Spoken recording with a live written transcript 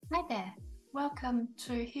welcome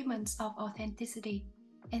to Humans of Authenticity,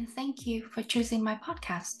 and thank you for choosing my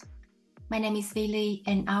podcast. My name is Vili,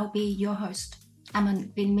 and I'll be your host. I'm a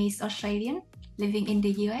Vietnamese Australian living in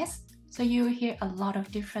the US, so you'll hear a lot of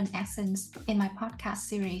different accents in my podcast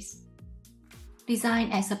series.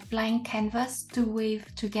 Designed as a blank canvas to weave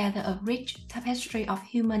together a rich tapestry of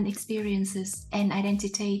human experiences and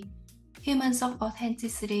identity, Humans of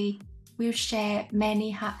Authenticity will share many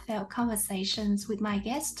heartfelt conversations with my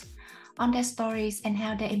guests on their stories and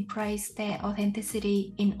how they embrace their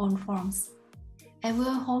authenticity in all forms. And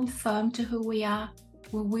we'll hold firm to who we are.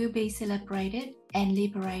 We will be celebrated and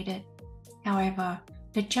liberated. However,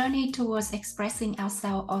 the journey towards expressing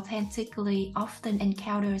ourselves authentically often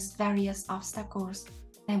encounters various obstacles.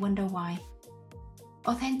 I wonder why.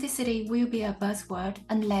 Authenticity will be a buzzword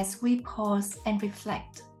unless we pause and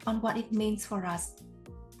reflect on what it means for us,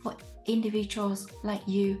 for individuals like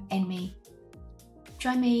you and me.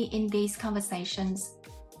 Join me in these conversations,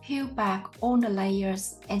 peel back all the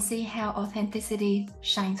layers and see how authenticity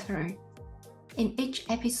shines through. In each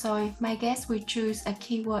episode, my guests will choose a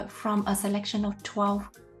keyword from a selection of 12,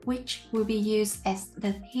 which will be used as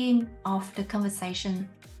the theme of the conversation.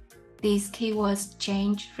 These keywords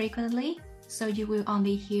change frequently, so you will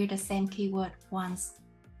only hear the same keyword once.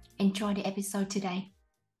 Enjoy the episode today.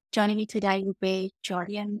 Joining me today will be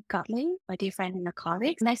Jourdian Godley, my dear friend and a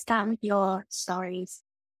colleague. Let's start with your stories.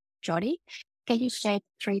 Jordy, can you share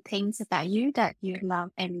 3 things about you that you love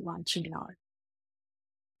and want to know?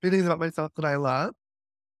 3 things about myself that I love.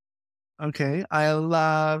 Okay, I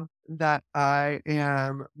love that I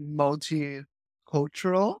am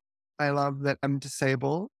multicultural. I love that I'm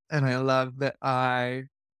disabled, and I love that I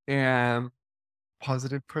am a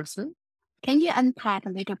positive person. Can you unpack a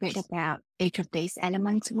little bit about each of these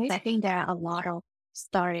elements? I think there are a lot of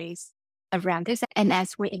stories around this, and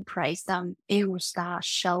as we embrace them, it will start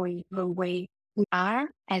showing who we are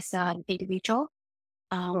as an individual.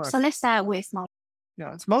 Sure. So let's start with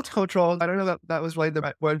Yeah, it's multicultural. I don't know that that was really the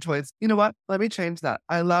right word choice. You know what? Let me change that.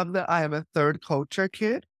 I love that I am a third culture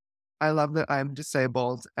kid. I love that I'm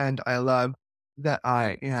disabled, and I love that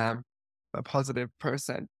I am a positive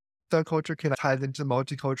person. Third culture kid ties into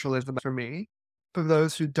multiculturalism for me. For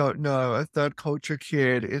those who don't know, a third culture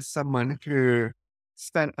kid is someone who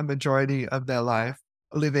spent a majority of their life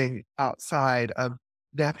living outside of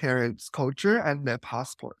their parents' culture and their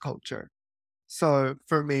passport culture. So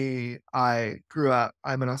for me, I'm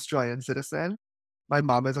an Australian citizen. My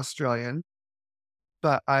mom is Australian,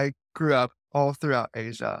 but I grew up all throughout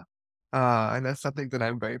Asia. And that's something that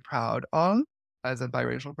I'm very proud of as a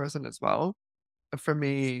biracial person as well. For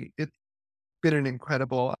me, it's been an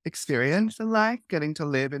incredible experience in life, getting to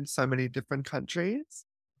live in so many different countries,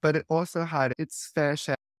 but it also had its fair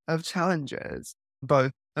share of challenges,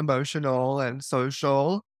 both emotional and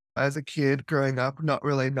social. As a kid growing up, not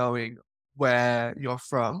really knowing where you're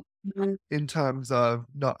from in terms of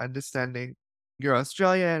not understanding you're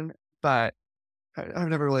Australian, but I've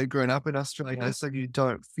never really grown up in Australia, so you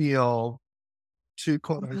don't feel too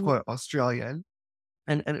quote unquote Australian.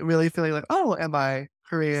 And really feeling like, oh, am I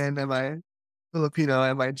Korean? Am I Filipino?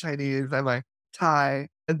 Am I Chinese? Am I Thai?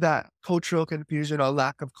 And that cultural confusion or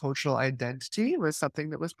lack of cultural identity was something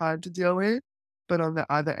that was hard to deal with. But on the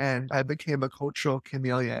other end, I became a cultural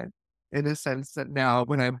chameleon in a sense that now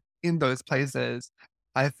when I'm in those places,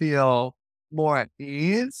 I feel more at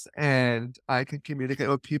ease and I can communicate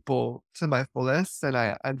with people to my fullest and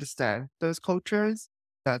I understand those cultures.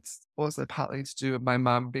 That's also partly to do with my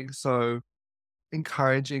mom being so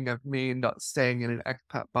encouraging of me not staying in an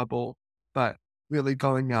expat bubble, but really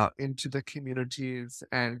going out into the communities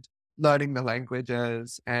and learning the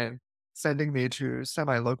languages and sending me to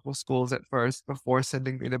semi-local schools at first before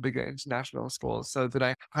sending me to bigger international schools so that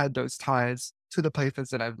I had those ties to the places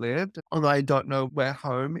that I've lived. Although I don't know where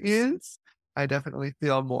home is, I definitely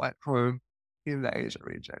feel more at home in the Asia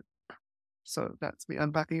region. So that's me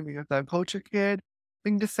unpacking being a third culture kid.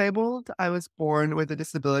 Being disabled, I was born with a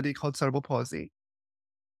disability called cerebral palsy.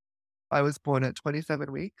 I was born at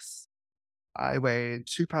 27 weeks. I weighed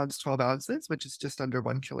 2 pounds, 12 ounces, which is just under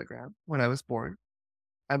 1 kilogram when I was born.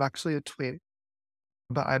 I'm actually a twin,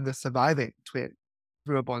 but I'm the surviving twin.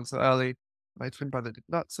 We were born so early. My twin brother did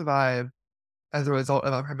not survive. As a result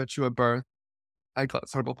of a premature birth, I got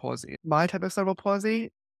cerebral palsy. My type of cerebral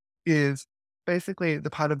palsy is basically the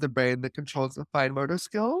part of the brain that controls the fine motor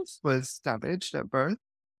skills was damaged at birth.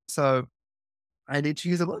 So I need to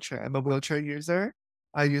use a wheelchair. I'm a wheelchair user.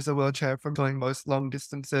 I use a wheelchair for going most long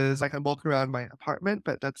distances. I can walk around my apartment,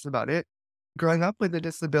 but that's about it. Growing up with a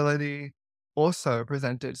disability also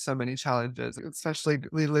presented so many challenges, especially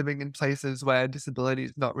living in places where disability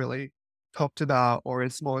is not really talked about or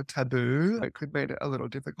it's more taboo. It could make it a little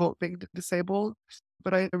difficult being disabled.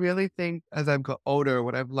 But I really think as I've got older,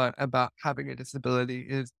 what I've learned about having a disability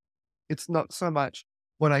is it's not so much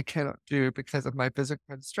what I cannot do because of my physical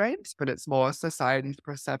constraints, but it's more society's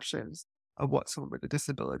perceptions of what someone with a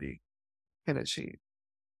disability can achieve.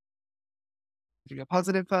 Being a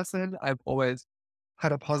positive person, I've always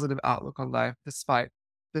had a positive outlook on life despite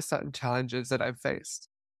the certain challenges that I've faced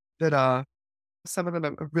that are some of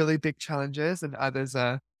them are really big challenges and others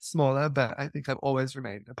are smaller, but I think I've always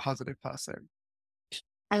remained a positive person.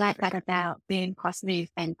 I like that about being positive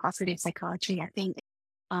and positive psychology. I think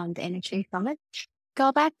the energy from it.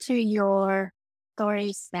 Go back to your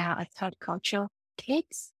stories about a third culture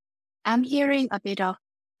kids. I'm hearing a bit of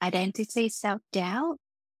identity self-doubt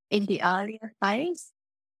in the earlier phase.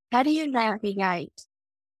 How do you navigate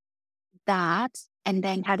that? And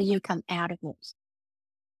then how do you come out of it?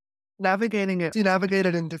 Navigating it, you navigate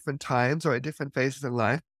it in different times or at different phases in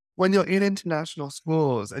life. When you're in international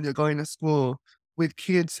schools and you're going to school with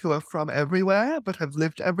kids who are from everywhere but have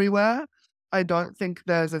lived everywhere, I don't think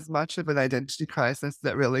there's as much of an identity crisis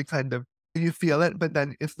that really kind of you feel it, but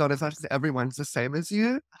then it's not as much as everyone's the same as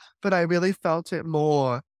you. But I really felt it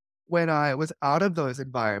more when I was out of those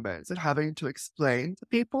environments and having to explain to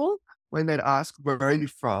people when they'd ask, where are you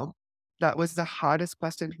from? That was the hardest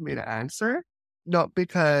question for me to answer, not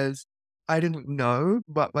because I didn't know,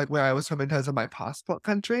 but like where I was from in terms of my passport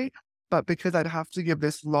country, but because I'd have to give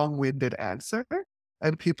this long-winded answer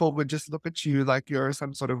and people would just look at you like you're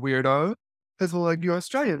some sort of weirdo. Because, well, like, you're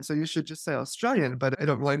Australian, so you should just say Australian, but I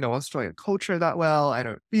don't really know Australian culture that well. I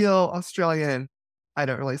don't feel Australian. I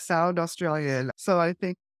don't really sound Australian. So I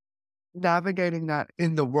think navigating that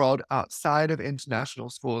in the world outside of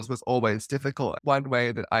international schools was always difficult. One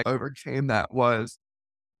way that I overcame that was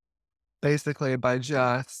basically by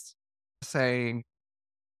just saying,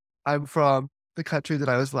 I'm from the country that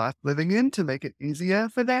I was last living in to make it easier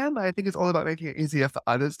for them. I think it's all about making it easier for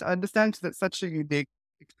others to understand because it's such a unique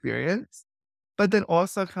experience. But then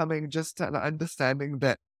also coming just to an understanding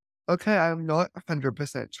that, okay, I'm not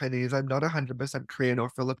 100% Chinese, I'm not 100% Korean or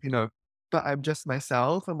Filipino, but I'm just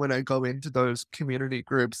myself. And when I go into those community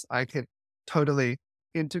groups, I can totally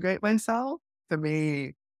integrate myself. For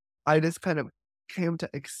me, I just kind of came to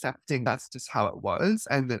accepting that's just how it was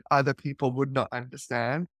and that other people would not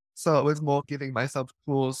understand. So it was more giving myself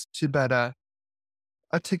tools to better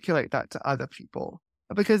articulate that to other people.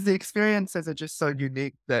 Because the experiences are just so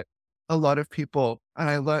unique that a lot of people, and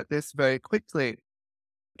I learned this very quickly,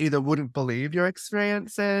 either wouldn't believe your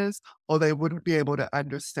experiences or they wouldn't be able to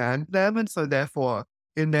understand them. And so therefore,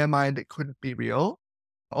 in their mind, it couldn't be real.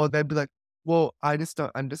 Or they'd be like, well, I just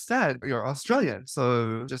don't understand. You're Australian.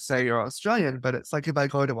 So just say you're Australian. But it's like if I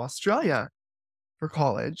go to Australia for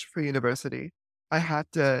college, for university, I had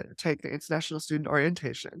to take the international student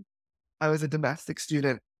orientation. I was a domestic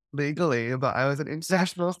student legally, but I was an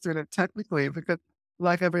international student technically because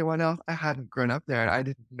like everyone else, I hadn't grown up there and I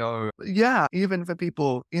didn't know. Yeah, even for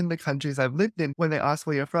people in the countries I've lived in, when they ask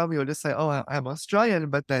where you're from, you'll just say, oh, I'm Australian,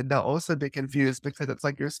 but then they'll also be confused because it's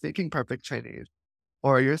like you're speaking perfect Chinese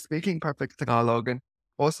or you're speaking perfect Tagalog and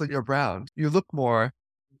also you're brown. You look more,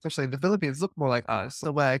 especially in the Philippines, look more like us.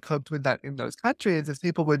 The way I coped with that in those countries is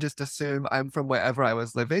people would just assume I'm from wherever I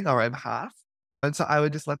was living or I'm half. And so I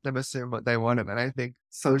would just let them assume what they wanted. And I think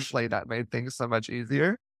socially that made things so much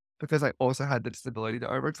easier because I also had the disability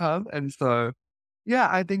to overcome. And so, yeah,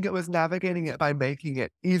 I think it was navigating it by making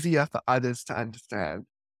it easier for others to understand.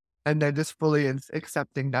 And then just fully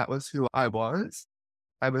accepting that was who I was.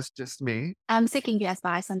 I was just me. I'm seeking your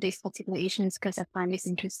advice on these particular issues because I find this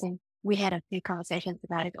interesting. We had a few conversations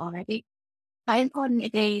about it already. How important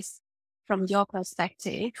it is, from your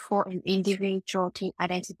perspective, for an individual to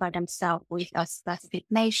identify themselves with a specific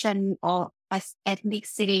nation or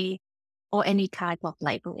ethnicity or any type of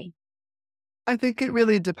labeling? I think it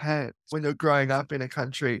really depends when you're growing up in a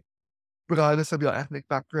country, regardless of your ethnic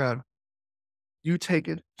background. You take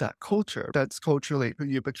in that culture. That's culturally who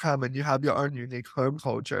you become, and you have your own unique home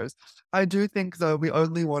cultures. I do think, though, we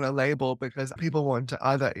only want to label because people want to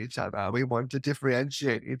other each other. We want to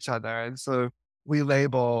differentiate each other. And so we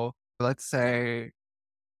label, let's say,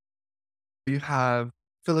 you have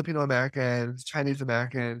Filipino Americans, Chinese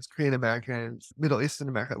Americans, Korean Americans, Middle Eastern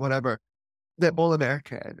American, whatever. They're all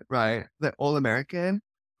American, right? They're all American.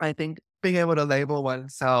 I think being able to label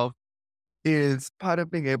oneself is part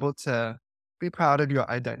of being able to be proud of your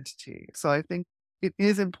identity. So I think it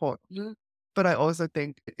is important, but I also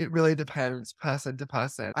think it really depends person to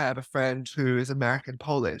person. I have a friend who is American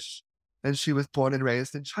Polish, and she was born and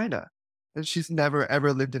raised in China, and she's never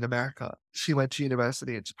ever lived in America. She went to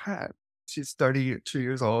university in Japan. she's 32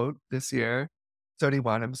 years old this year,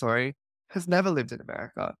 31, I'm sorry, has never lived in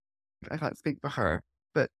America. I can't speak for her,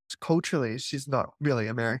 but culturally, she's not really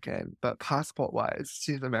American, but passport-wise,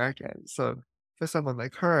 she's American. So for someone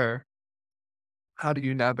like her, how do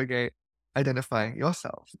you navigate identifying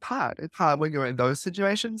yourself? It's hard. It's hard when you're in those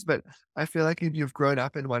situations, but I feel like if you've grown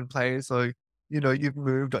up in one place or, you've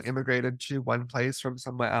moved or immigrated to one place from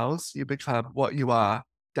somewhere else, you become what you are,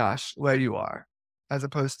 dash, where you are. As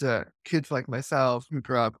opposed to kids like myself who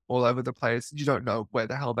grew up all over the place. You don't know where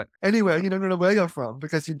the hell, but anywhere, you don't know where you're from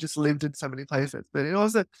because you just lived in so many places. But it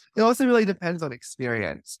also really depends on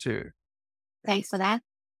experience too. Thanks for that.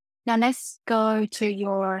 Now let's go to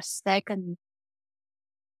your second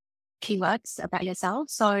keywords about yourself.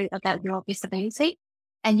 So about your disability.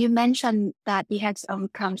 And you mentioned that you had to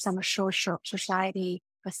overcome some society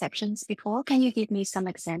perceptions before. Can you give me some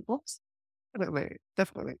examples?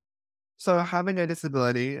 Definitely. So having a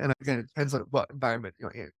disability, and again, it depends on what environment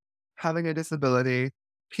you're in. Having a disability,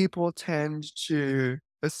 people tend to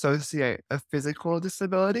associate a physical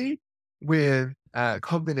disability with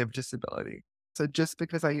cognitive disability. So just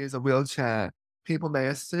because I use a wheelchair, people may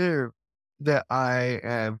assume that I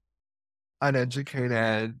am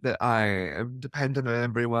uneducated, that I am dependent on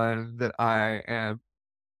everyone, that I am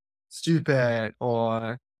stupid,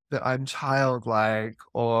 or that I'm childlike,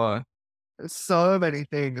 or so many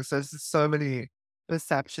things. There's so many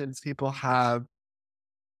perceptions people have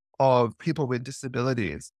of people with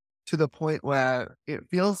disabilities to the point where it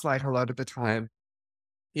feels like a lot of the time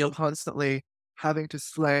you're constantly having to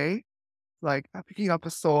slay, like picking up a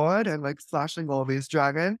sword and like slashing all these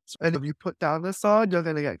dragons. And if you put down the sword, you're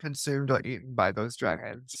going to get consumed or eaten by those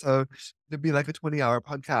dragons. So there'd be like a 20-hour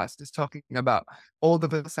podcast just talking about all the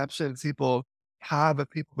perceptions people have of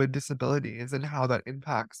people with disabilities and how that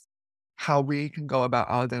impacts how we can go about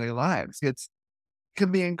our daily lives. It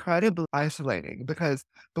can be incredibly isolating because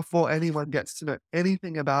before anyone gets to know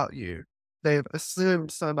anything about you, they've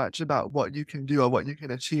assumed so much about what you can do or what you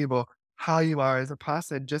can achieve or how you are as a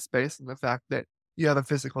person just based on the fact that you have a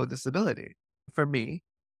physical disability. For me,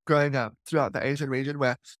 growing up throughout the Asian region,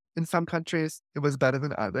 where in some countries it was better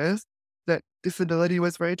than others, that disability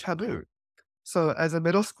was very taboo. So as a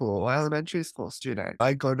middle school or elementary school student,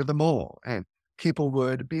 I'd go to the mall and people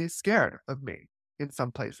would be scared of me in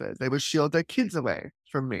some places. They would shield their kids away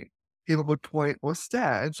from me. People would point or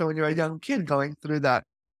stare. And so when you're a young kid going through that,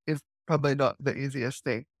 it's probably not the easiest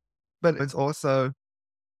thing. But it's also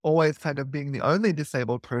always kind of being the only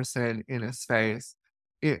disabled person in a space.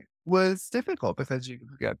 It was difficult because you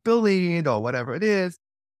could get bullied or whatever it is.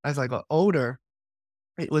 As I got older,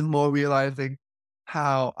 it was more realizing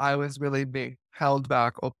how I was really being held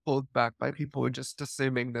back or pulled back by people who were just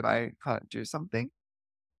assuming that I can't do something.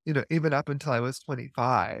 Even up until I was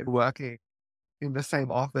 25, working in the same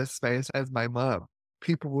office space as my mom,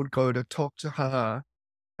 people would go to talk to her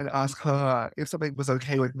and ask her if something was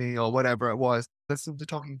okay with me or whatever it was, listen to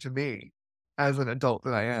talking to me as an adult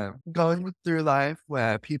that I am. Going through life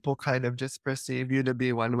where people kind of just perceive you to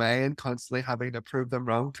be one way and constantly having to prove them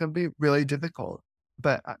wrong can be really difficult.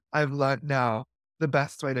 But I've learned now the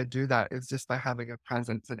best way to do that is just by having a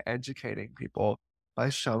presence and educating people, by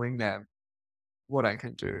showing them what I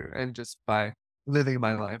can do and just by living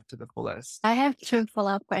my life to the fullest. I have two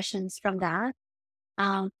follow-up questions from that.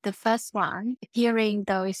 The first one, hearing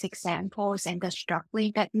those examples and the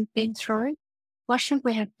struggling that you've been through, what should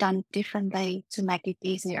we have done differently to make it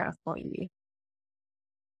easier for you?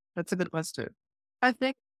 That's a good question. I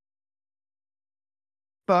think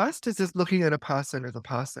first is just looking at a person as a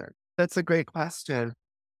person. That's a great question.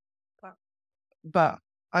 But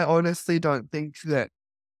I honestly don't think that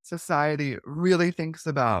society really thinks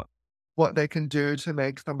about what they can do to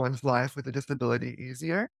make someone's life with a disability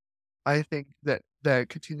easier. I think that they're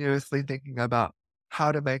continuously thinking about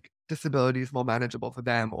how to make disabilities more manageable for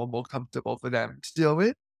them or more comfortable for them to deal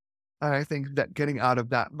with. And I think that getting out of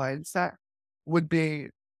that mindset would be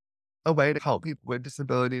a way to help people with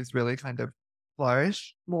disabilities really kind of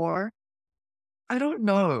flourish more. I don't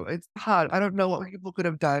know. It's hard. I don't know what people could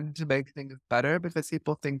have done to make things better because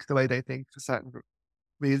people think the way they think for certain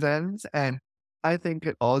reasons. And I think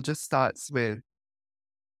it all just starts with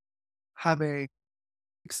having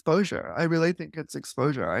exposure. I really think it's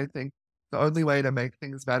exposure. I think the only way to make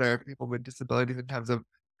things better for people with disabilities in terms of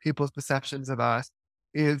people's perceptions of us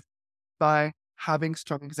is by having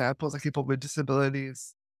strong examples of people with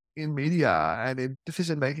disabilities in media and in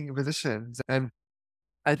decision-making positions. And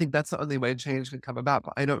I think that's the only way change can come about.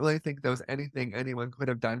 But I don't really think there was anything anyone could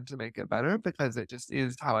have done to make it better because it just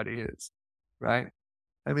is how it is, right?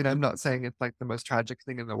 I mean, I'm not saying it's like the most tragic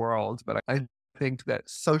thing in the world, but I think that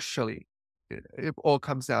socially it all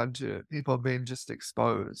comes down to people being just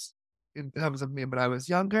exposed. In terms of me when I was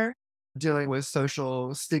younger, dealing with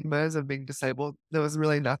social stigmas of being disabled, there was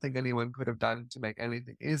really nothing anyone could have done to make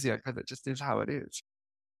anything easier because it just is how it is.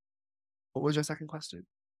 What was your second question?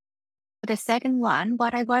 The second one,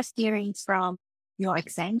 what I was hearing from your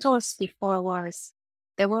examples before was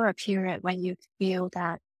there were a period when you feel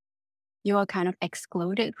that you are kind of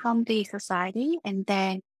excluded from the society. And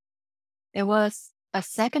then there was a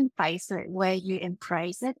second phase where you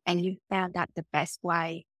embrace it and you found that the best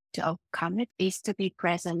way to overcome it is to be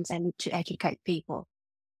present and to educate people.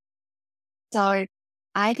 So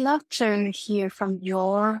I'd love to hear from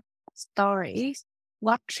your stories.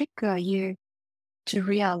 What triggered you to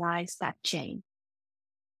realize that change?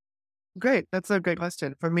 Great. That's a great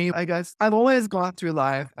question. For me, I guess I've always gone through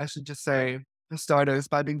life, I should just say, for starters,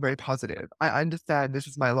 by being very positive. I understand this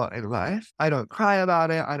is my lot in life. I don't cry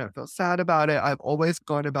about it. I don't feel sad about it. I've always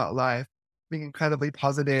gone about life being incredibly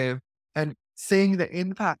positive and seeing the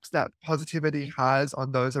impacts that positivity has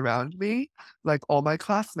on those around me, like all my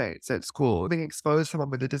classmates at school, being exposed to someone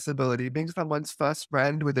with a disability, being someone's first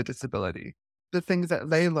friend with a disability, the things that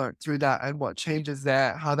they learned through that and what changes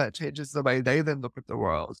there, how that changes the way they then look at the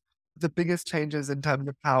world. The biggest changes in terms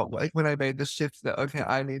of how, like when I made the shift that, okay,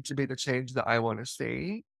 I need to be the change that I want to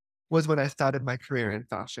see, was when I started my career in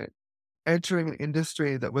fashion. Entering an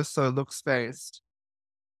industry that was so looks-based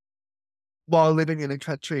while living in a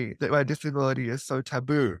country that where disability is so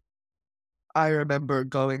taboo. I remember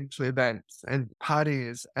going to events and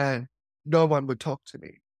parties and no one would talk to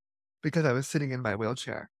me because I was sitting in my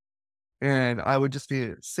wheelchair. And I would just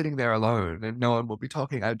be sitting there alone and no one would be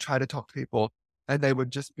talking. I'd try to talk to people and they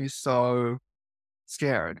would just be so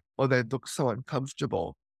scared or they'd look so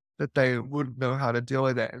uncomfortable that they wouldn't know how to deal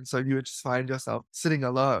with it. And so you would just find yourself sitting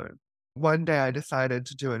alone. One day I decided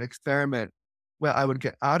to do an experiment where I would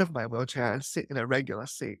get out of my wheelchair and sit in a regular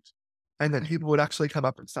seat. And then people would actually come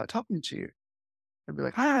up and start talking to you and be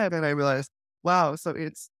like, hi. And I realized, wow, so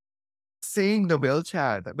it's seeing the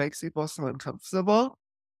wheelchair that makes people so uncomfortable.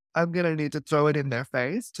 I'm going to need to throw it in their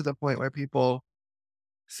face to the point where people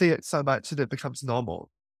see it so much that it becomes normal.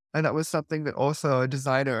 And that was something that also a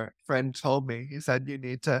designer friend told me. He said, you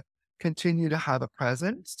need to continue to have a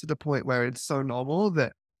presence to the point where it's so normal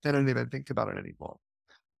that they don't even think about it anymore.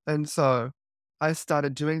 And so I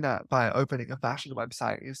started doing that by opening a fashion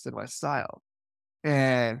website used in my style.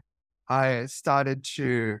 And I started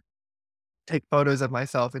to take photos of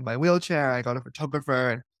myself in my wheelchair. I got a photographer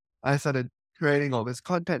and I started creating all this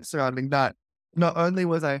content surrounding that. Not only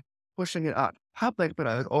was I pushing it out public, but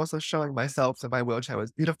I was also showing myself that my wheelchair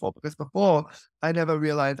was beautiful because before I never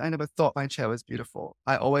thought my chair was beautiful.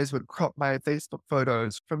 I always would crop my Facebook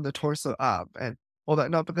photos from the torso up and all that,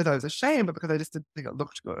 not because I was ashamed, but because I just didn't think it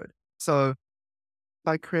looked good. So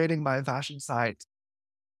by creating my fashion site,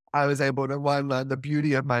 I was able to learn the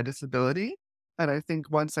beauty of my disability. And I think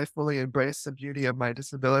once I fully embraced the beauty of my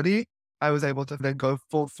disability, I was able to then go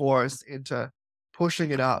full force into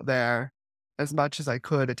pushing it out there as much as I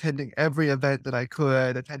could, attending every event that I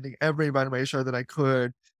could, attending every runway show that I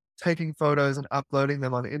could, taking photos and uploading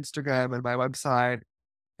them on Instagram and my website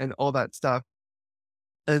and all that stuff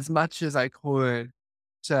as much as I could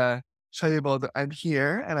to show people that I'm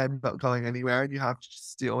here and I'm not going anywhere and you have to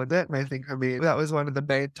just deal with it. And I think for me, that was one of the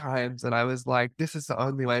main times that I was like, this is the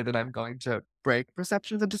only way that I'm going to break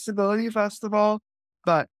perceptions of disability, first of all.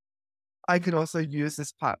 But I can also use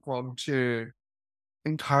this platform to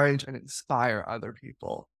encourage and inspire other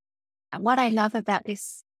people. And what I love about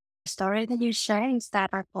this story that you share is that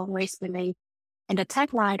I've always believed, and the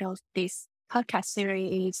tagline of this podcast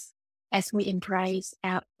series is, as we embrace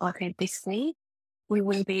our authenticity, we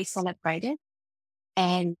will be celebrated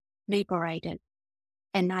and liberated.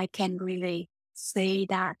 And I can really see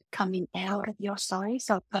that coming out of your story.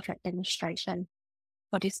 So perfect demonstration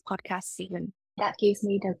for this podcast season. That gives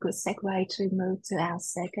me the good segue to move to our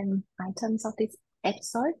second items of this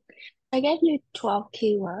episode. I gave you 12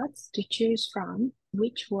 keywords to choose from.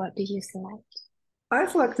 Which word did you select? I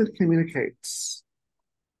selected communicate.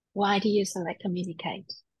 Why do you select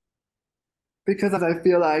communicate? Because I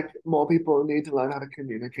feel like more people need to learn how to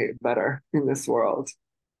communicate better in this world.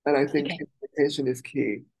 And I think communication is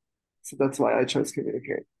key. So that's why I chose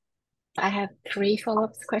communicate. I have 3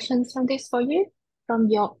 follow-up questions from this for you. From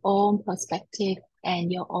your own perspective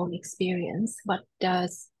and your own experience, what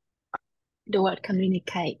does the word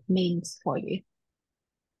communicate means for you?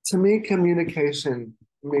 To me, communication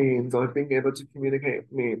means, or being able to communicate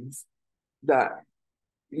means that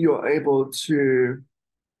you're able to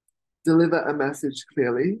deliver a message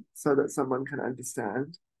clearly so that someone can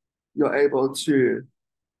understand. You're able to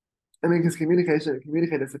I mean, because communicate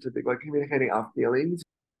is such a big word, communicating our feelings.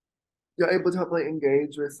 You're able to hopefully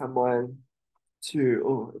engage with someone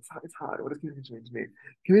it's hard. What does communication mean to me?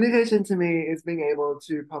 Communication to me is being able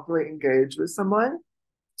to properly engage with someone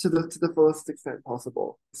to the fullest extent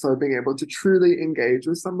possible. So being able to truly engage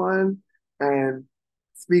with someone and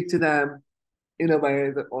speak to them in a way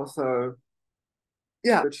that also,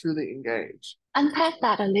 yeah, truly engage. Unpack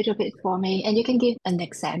that a little bit for me, and you can give an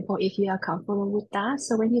example if you are comfortable with that.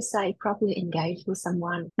 So when you say properly engage with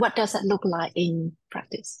someone, what does that look like in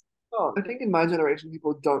practice? Oh, I think in my generation,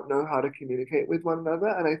 people don't know how to communicate with one another.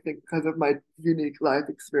 And I think because of my unique life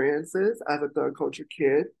experiences as a third culture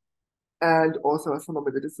kid and also as someone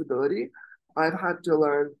with a disability, I've had to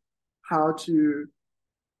learn how to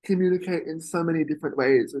communicate in so many different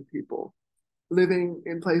ways with people. Living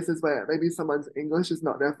in places where maybe someone's English is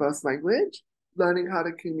not their first language, learning how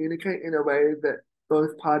to communicate in a way that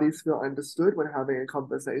both parties feel understood when having a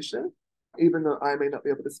conversation, even though I may not be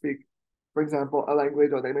able to speak, for example, a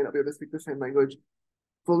language, or they may not be able to speak the same language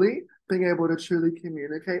fully, being able to truly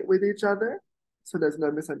communicate with each other so there's no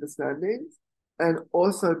misunderstandings, and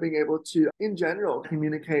also being able to, in general,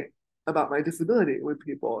 communicate about my disability with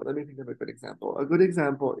people. Let me think of a good example. A good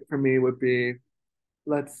example for me would be,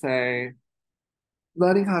 let's say,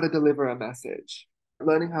 learning how to deliver a message,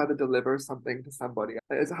 learning how to deliver something to somebody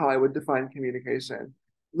is how I would define communication.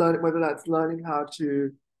 Whether that's learning how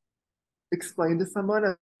to explain to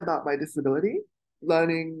someone about my disability,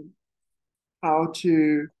 learning how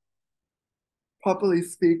to properly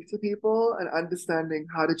speak to people and understanding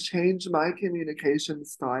how to change my communication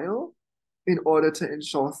style in order to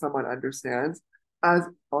ensure someone understands. As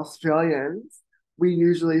Australians, we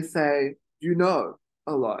usually say,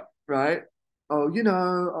 a lot, right? Oh.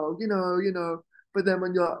 But then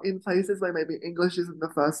when you're in places where maybe English isn't the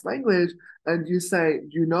first language and you say,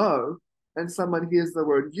 and someone hears the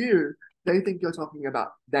word you, they think you're talking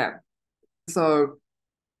about them. So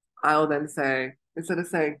I'll then say, instead of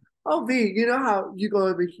saying, oh, V, you know how you go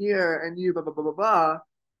over here and you blah, blah, blah, blah, blah,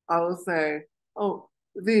 I will say, oh,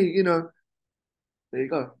 V, there you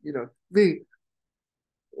go, V,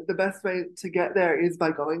 the best way to get there is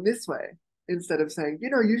by going this way. Instead of saying,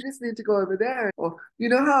 you just need to go over there. Or, you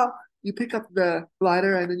know how you pick up the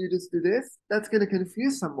glider and then you just do this? That's going to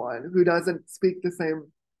confuse someone who doesn't speak the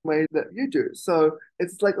same way that you do. So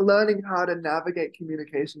it's like learning how to navigate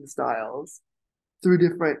communication styles through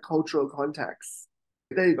different cultural contexts.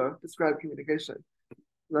 There you go, describe communication.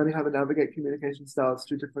 Learning how to navigate communication styles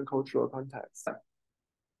through different cultural contexts. Does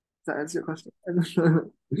that answer your question?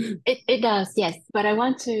 It does, yes. But I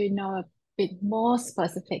want to know a bit more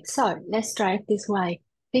specific. So let's try it this way.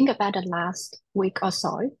 Think about the last week or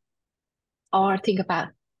so, or think about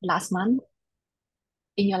last month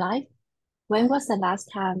in your life. When was the last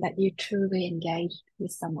time that you truly engaged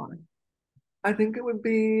with someone? I think it would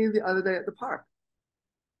be the other day at the park.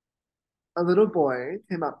 A little boy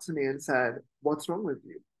came up to me and said, what's wrong with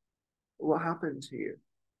you? What happened to you?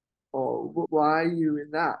 Or why are you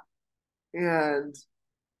in that? And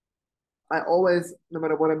I always, no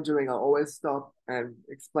matter what I'm doing, I'll always stop and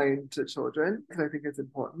explain to children because I think it's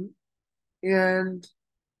important. And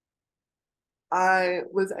I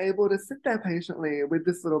was able to sit there patiently with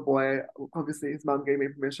this little boy. Obviously, his mum gave me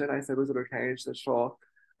permission. I said, was it okay? She said, sure.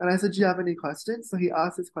 And I said, do you have any questions? So he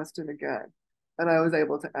asked his question again. And I was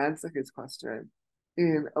able to answer his question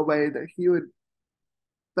in a way that he would,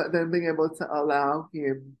 but then being able to allow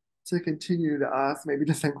him to continue to ask maybe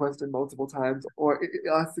the same question multiple times or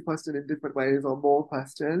ask the question in different ways or more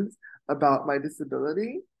questions about my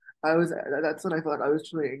disability. That's when I felt like I was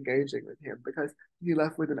truly engaging with him because he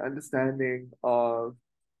left with an understanding of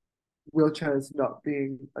wheelchairs not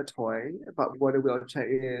being a toy, but what a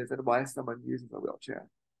wheelchair is and why someone uses a wheelchair.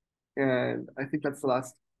 And I think that's the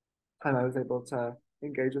last time I was able to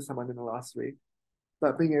engage with someone in the last week.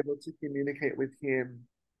 But being able to communicate with him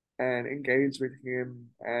and engage with him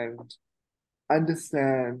and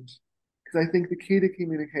understand, because I think the key to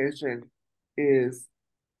communication is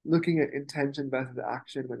looking at intention versus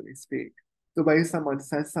action when we speak. The way someone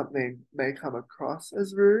says something may come across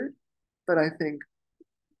as rude, but I think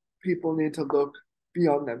people need to look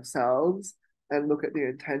beyond themselves and look at the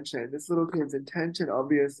intention. This little kid's intention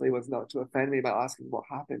obviously was not to offend me by asking what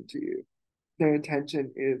happened to you. Their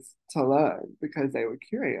intention is to learn because they were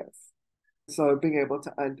curious. So being able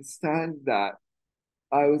to understand that,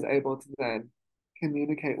 I was able to then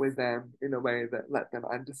communicate with them in a way that let them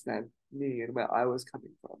understand me and where I was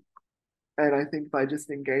coming from. And I think by just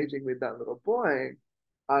engaging with that little boy,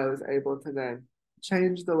 I was able to then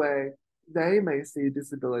change the way they may see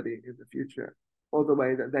disability in the future, or the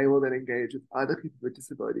way that they will then engage with other people with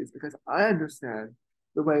disabilities, because I understand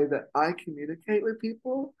the way that I communicate with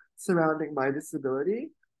people surrounding my disability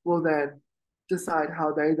will then decide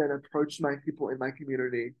how they then approach my people in my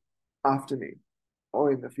community after me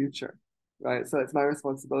or in the future, right? So it's my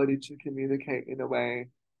responsibility to communicate in a way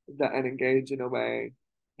that and engage in a way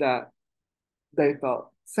that they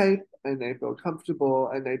felt safe and they feel comfortable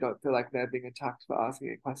and they don't feel like they're being attacked for asking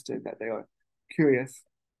a question that they are curious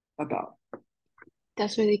about.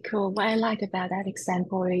 That's really cool. What I like about that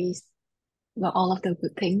example is, well, all of the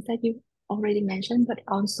good things that you already mentioned, but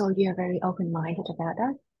also you're very open-minded about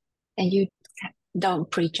that and you don't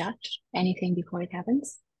prejudge anything before it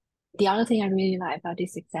happens. The other thing I really like about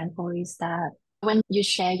this example is that when you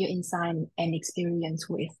share your insight and experience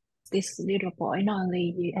with this little boy, not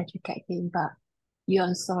only you educate him, but you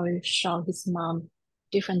also show his mom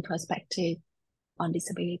different perspective on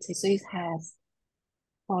disability. So it has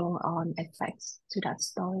follow-on effects to that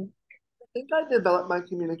story. I think I developed my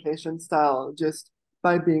communication style just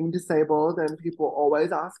by being disabled and people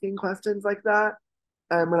always asking questions like that.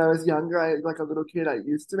 And when I was younger, like a little kid, it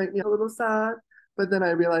used to make me a little sad. But then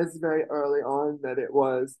I realized very early on that it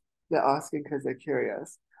was they're asking because they're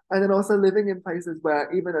curious. And then also living in places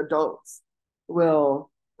where even adults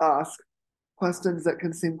will ask questions that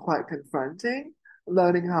can seem quite confronting,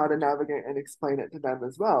 learning how to navigate and explain it to them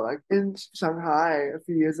as well. Like in Shanghai a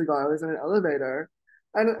few years ago, I was in an elevator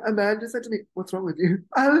and a man just said to me, "What's wrong with you?"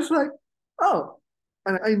 I was like, "Oh."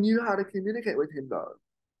 And I knew how to communicate with him though,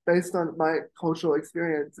 based on my cultural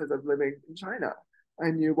experiences of living in China. I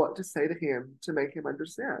knew what to say to him to make him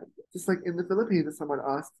understand. Just like in the Philippines, if someone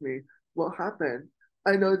asks me what happened,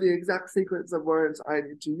 I know the exact sequence of words I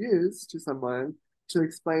need to use to someone to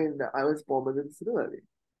explain that I was born with a disability.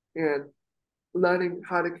 And learning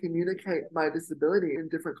how to communicate my disability in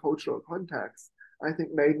different cultural contexts, I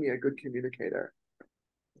think made me a good communicator.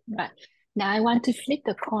 Right. Now I want to flip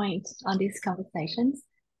the coin on these conversations.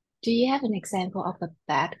 Do you have an example of a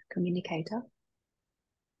bad communicator?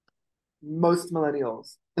 Most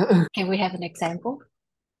millennials. Can we have an example?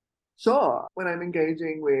 Sure. When I'm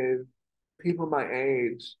engaging with people my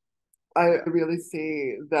age, I really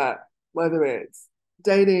see that whether it's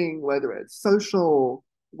dating, whether it's social,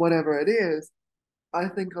 whatever it is, I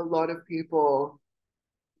think a lot of people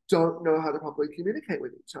don't know how to properly communicate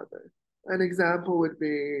with each other. An example would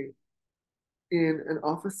be in an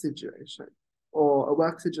office situation or a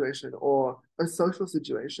work situation or a social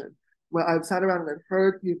situation where I've sat around and I've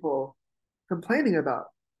heard people complaining about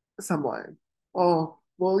someone. Oh,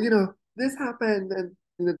 well, this happened and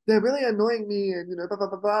they're really annoying me and blah blah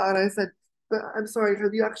blah blah. And I said, but I'm sorry,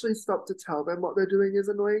 have you actually stopped to tell them what they're doing is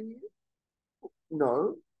annoying you?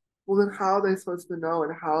 No. Well, then how are they supposed to know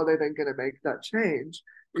and how are they then going to make that change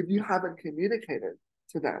if you haven't communicated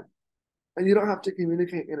to them? And you don't have to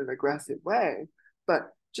communicate in an aggressive way, but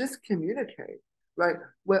just communicate, right?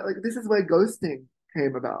 Where like this is where ghosting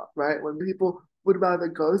came about, right? When people would rather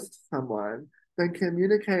ghost someone than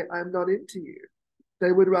communicate, I'm not into you.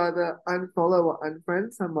 They would rather unfollow or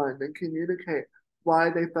unfriend someone than communicate why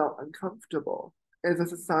they felt uncomfortable. As a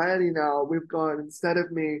society now, we've gone, instead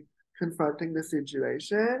of me confronting the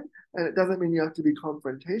situation, and it doesn't mean you have to be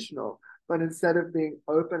confrontational, but instead of being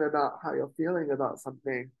open about how you're feeling about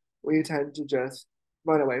something, we tend to just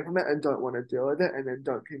run away from it and don't want to deal with it and then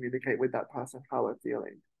don't communicate with that person how we're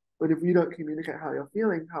feeling. But if you don't communicate how you're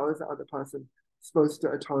feeling, how is the other person supposed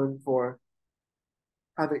to atone for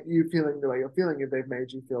having you feeling the way you're feeling if they've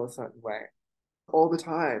made you feel a certain way? All the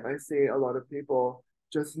time, I see a lot of people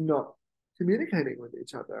just not communicating with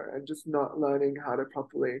each other and just not learning how to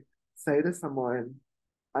properly say to someone,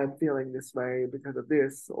 I'm feeling this way because of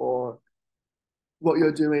this, or what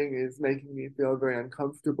you're doing is making me feel very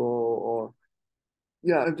uncomfortable, or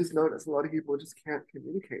yeah, I've just noticed a lot of people just can't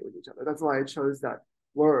communicate with each other. That's why I chose that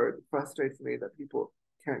word. It frustrates me that people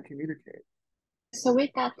can't communicate. So with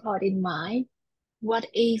that thought in mind, what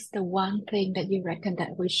is the one thing that you reckon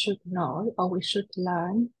that we should know or we should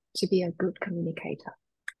learn to be a good communicator?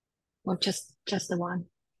 Or just the one?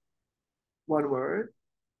 One word?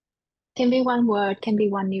 Can be one word, can be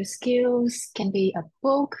one new skills, can be a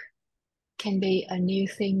book, can be a new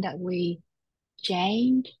thing that we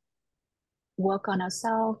change, work on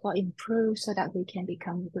ourselves or improve so that we can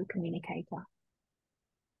become a good communicator.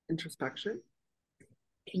 Introspection.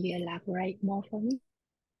 Can you elaborate more for me?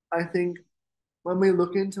 I think when we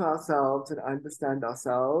look into ourselves and understand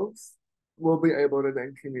ourselves, we'll be able to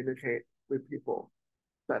then communicate with people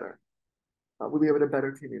better. We'll be able to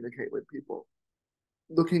better communicate with people.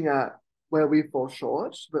 Looking at where we fall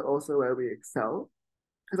short, but also where we excel.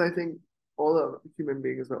 Because I think all of human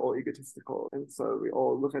beings are all egotistical. And so we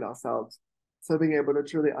all look at ourselves. So being able to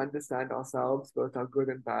truly understand ourselves, both our good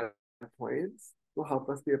and bad points, will help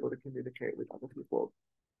us be able to communicate with other people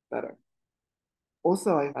better.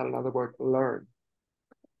 Also, I add another word, learn.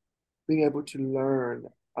 Being able to learn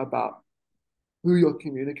about who you're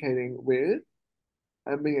communicating with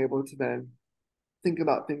and being able to then think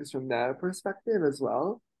about things from their perspective as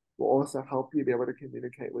well will also help you be able to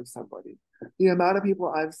communicate with somebody. The amount of people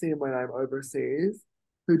I've seen when I'm overseas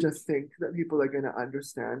who just think that people are going to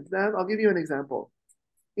understand them. I'll give you an example.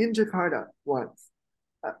 In Jakarta, once,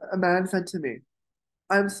 a man said to me,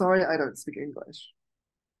 "I'm sorry I don't speak English."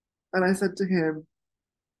 And I said to him,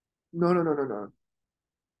 "No, no, no, no, no.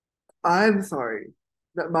 I'm sorry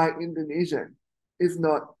that my Indonesian is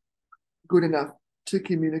not good enough to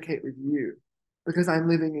communicate with you because I'm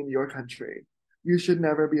living in your country. You should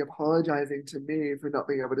never be apologizing to me for not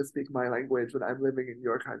being able to speak my language when I'm living in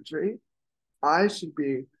your country. I should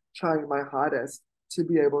be trying my hardest to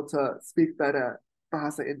be able to speak better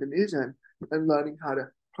Bahasa Indonesian and learning how to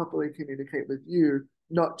properly communicate with you,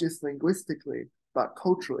 not just linguistically, but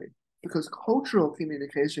culturally. Because cultural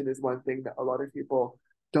communication is one thing that a lot of people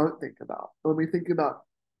don't think about. When we think about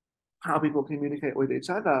how people communicate with each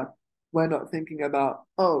other, we're not thinking about,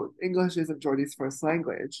 oh, English isn't Jordy's first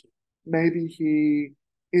language. Maybe he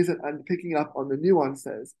isn't picking up on the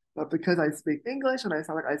nuances. But because I speak English and I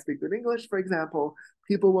sound like I speak good English, for example,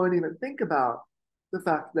 people won't even think about the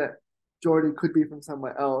fact that Jordy could be from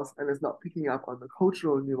somewhere else and is not picking up on the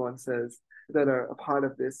cultural nuances that are a part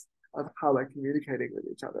of this, of how we're communicating with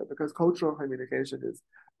each other. Because cultural communication is,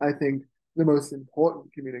 I think, the most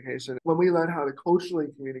important communication. When we learn how to culturally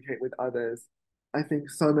communicate with others, I think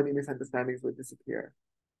so many misunderstandings would disappear.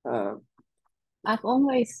 I've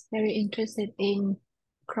always very interested in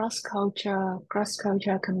cross-cultural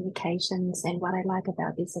communications. And what I like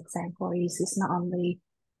about this example is it's not only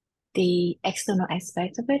the external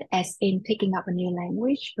aspect of it, as in picking up a new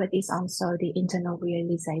language, but it's also the internal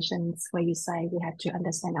realizations where you say we have to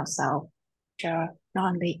understand ourselves, not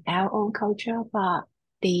only our own culture, but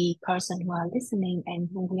the person who are listening and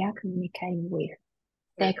who we are communicating with,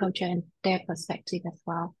 their culture and their perspective as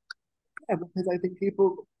well. Yeah, because I think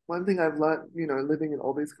people, one thing I've learned, living in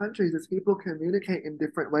all these countries is people communicate in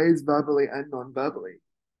different ways, verbally and non-verbally,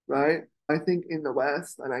 right? I think in the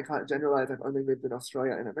West, and I can't generalize, I've only lived in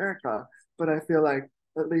Australia and America, but I feel like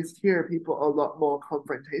at least here, people are a lot more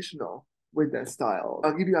confrontational with their style.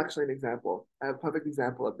 I'll give you actually an example. I have a perfect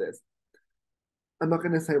example of this. I'm not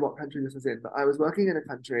going to say what country this is in, but I was working in a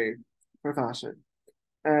country for fashion,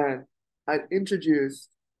 and I introduced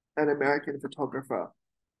an American photographer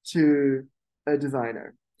to a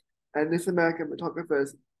designer. And this American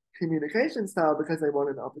photographer's communication style, because they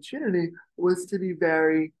wanted an opportunity, was to be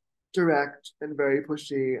very direct and very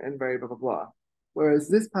pushy and very blah, blah, blah. Whereas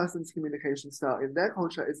this person's communication style in their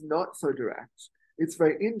culture is not so direct. It's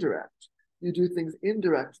very indirect. You do things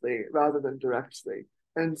indirectly rather than directly.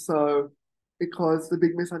 And so it caused a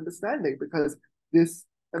big misunderstanding because this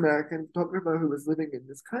American photographer who was living in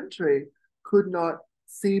this country could not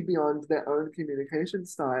see beyond their own communication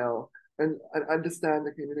style and understand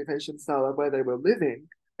the communication style of where they were living.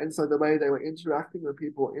 And so the way they were interacting with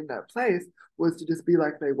people in that place was to just be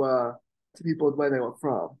like they were to people where they were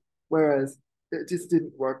from. Whereas it just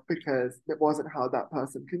didn't work because it wasn't how that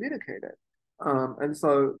person communicated. And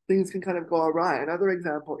so things can kind of go awry. Another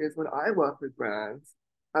example is when I work with brands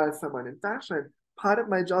as someone in fashion, part of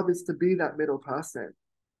my job is to be that middle person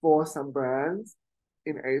for some brands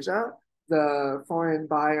in Asia. The foreign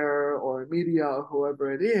buyer or media or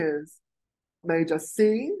whoever it is may just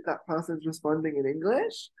see that person's responding in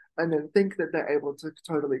English and then think that they're able to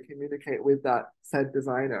totally communicate with that said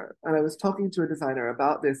designer. And I was talking to a designer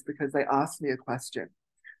about this because they asked me a question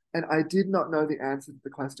and I did not know the answer to the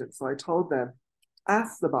question. So I told them,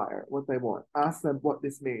 ask the buyer what they want, ask them what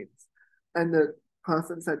this means. And the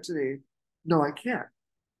person said to me, no, I can't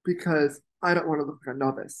because I don't want to look like a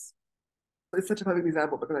novice. It's such a perfect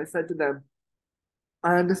example because I said to them,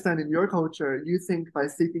 I understand in your culture, you think by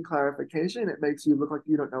seeking clarification, it makes you look like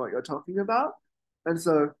you don't know what you're talking about. And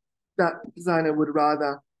so that designer would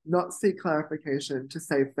rather not seek clarification to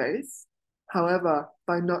save face. However,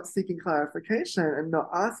 by not seeking clarification and not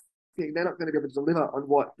asking, they're not going to be able to deliver on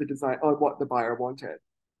what the buyer wanted.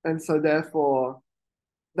 And so therefore,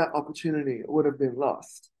 that opportunity would have been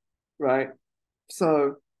lost, right?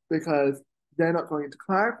 So because they're not going to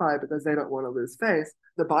clarify because they don't want to lose face,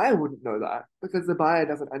 the buyer wouldn't know that because the buyer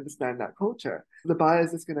doesn't understand that culture. The buyer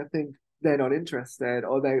is just going to think they're not interested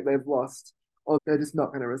or they've lost or they're just not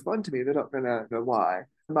going to respond to me. They're not going to know why.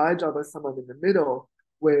 My job as someone in the middle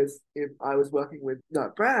was if I was working with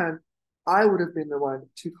that brand, I would have been the one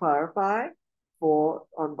to clarify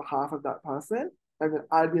on behalf of that person. And then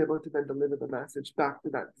I'd be able to then deliver the message back to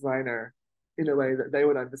that designer in a way that they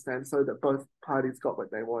would understand so that both parties got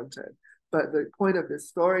what they wanted. But the point of this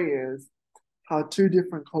story is how two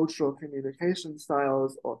different cultural communication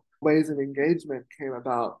styles or ways of engagement came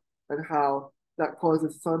about, and how that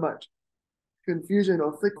causes so much confusion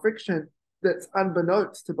or friction that's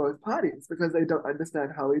unbeknownst to both parties because they don't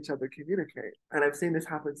understand how each other communicate. And I've seen this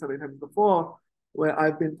happen so many times before where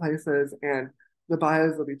I've been places and the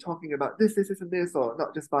buyers will be talking about this, and this, or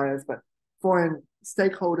not just buyers, but foreign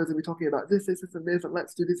stakeholders will be talking about this, and this, and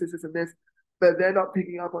let's do this, and this. But they're not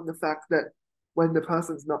picking up on the fact that when the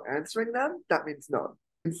person's not answering them, that means no.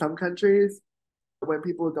 In some countries, when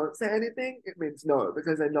people don't say anything, it means no,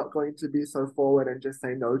 because they're not going to be so forward and just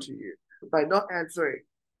say no to you. By not answering,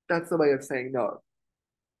 that's the way of saying no.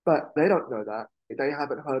 But they don't know that. They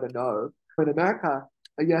haven't heard a no. In America,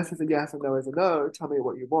 a yes is a yes and no is a no. Tell me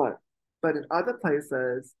what you want. But in other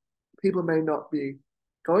places, people may not be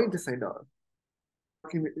going to say no.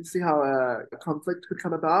 Can you see how a conflict could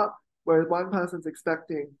come about where one person's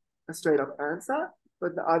expecting a straight up answer,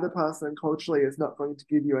 but the other person culturally is not going to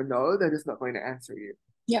give you a no, they're just not going to answer you.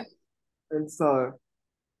 Yeah. And so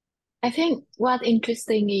I think what's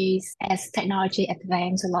interesting is as technology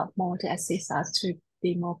advances a lot more to assist us to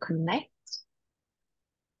be more connected.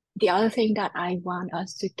 The other thing that I want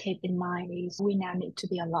us to keep in mind is we now need to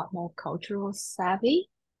be a lot more cultural savvy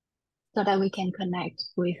so that we can connect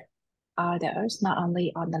with others, not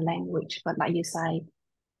only on the language, but like you say,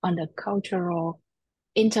 on the cultural,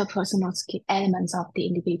 interpersonal elements of the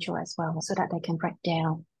individual as well, so that they can break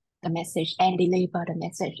down the message and deliver the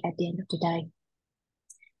message at the end of the day.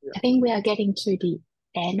 Yeah. I think we are getting to the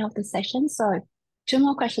end of the session, so 2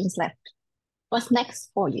 more questions left. What's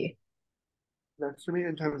next for you? next for me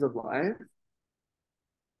in terms of life,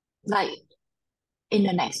 Like in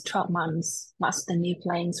the next 12 months, what's the new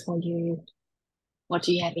plans for you? What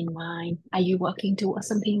do you have in mind? Are you working towards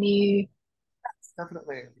something new?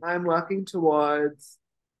 definitely. I'm working towards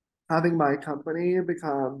having my company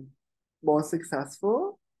become more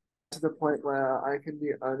successful to the point where I can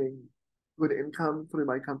be earning good income through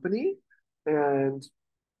my company and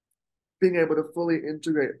being able to fully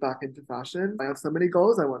integrate back into fashion. I have so many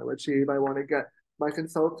goals I want to achieve. I want to get my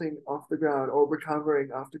consulting off the ground or recovering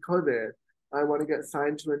after COVID. I want to get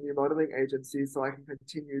signed to a new modeling agency so I can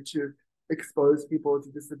continue to expose people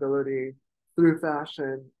to disability through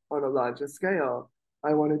fashion on a larger scale.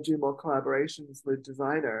 I want to do more collaborations with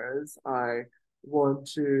designers. I want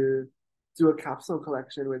to do a capsule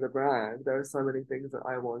collection with a brand. There are so many things that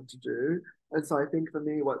I want to do. And so I think for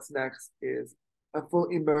me, what's next is a full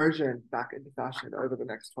immersion back into fashion over the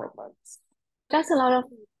next 12 months. That's a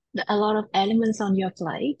lot of elements on your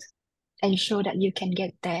plate. Ensure that you can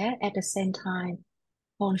get there at the same time,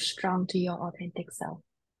 hold strong to your authentic self.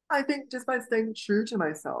 I think just by staying true to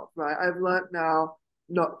myself, right? I've learned now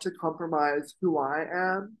not to compromise who I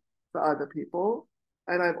am for other people.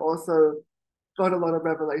 And I've also got a lot of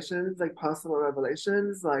revelations, like personal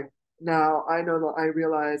revelations. Like now I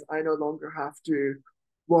realize I no longer have to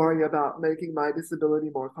worry about making my disability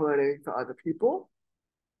more accommodating for other people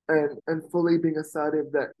and fully being assertive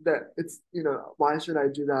that it's, why should I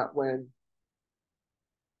do that when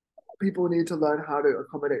people need to learn how to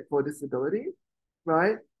accommodate for disability,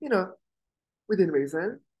 right? Within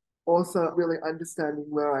reason. Also really understanding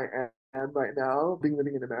where I am right now,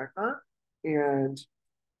 living in America and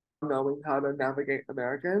knowing how to navigate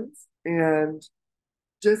Americans. And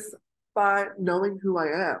just by knowing who I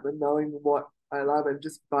am and knowing what I love and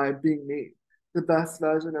just by being me, the best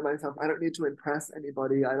version of myself. I don't need to impress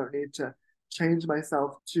anybody. I don't need to change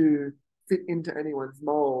myself to fit into anyone's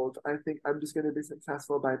mold. I think I'm just going to be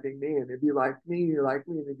successful by being me. And if you like me, you like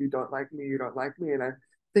me. And if you don't like me, you don't like me. And I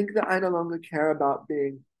think that I no longer care about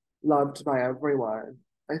being loved by everyone.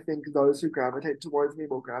 I think those who gravitate towards me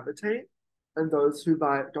will gravitate. And those who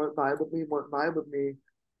don't vibe with me won't vibe with me.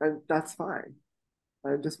 And that's fine.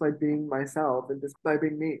 And just by being myself and just by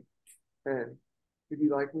being me. And if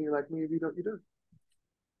you like me, you like me. If you don't, you don't.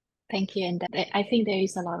 Thank you. And I think there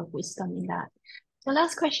is a lot of wisdom in that. So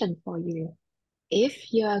last question for you.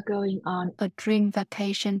 If you are going on a dream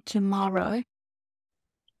vacation tomorrow,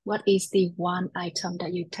 what is the one item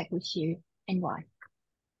that you take with you and why?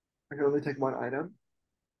 I can only take one item.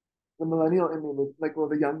 The millennial in me would,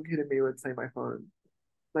 the young kid in me would say my phone.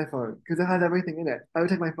 My phone, because it has everything in it. I would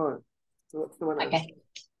take my phone. So that's the one. Okay.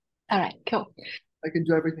 All right, cool. I can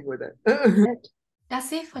do everything with it.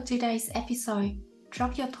 That's it for today's episode.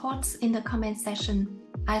 Drop your thoughts in the comment section.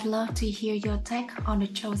 I'd love to hear your take on the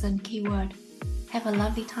chosen keyword. Have a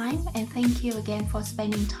lovely time and thank you again for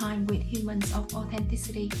spending time with Humans of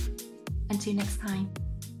Authenticity. Until next time.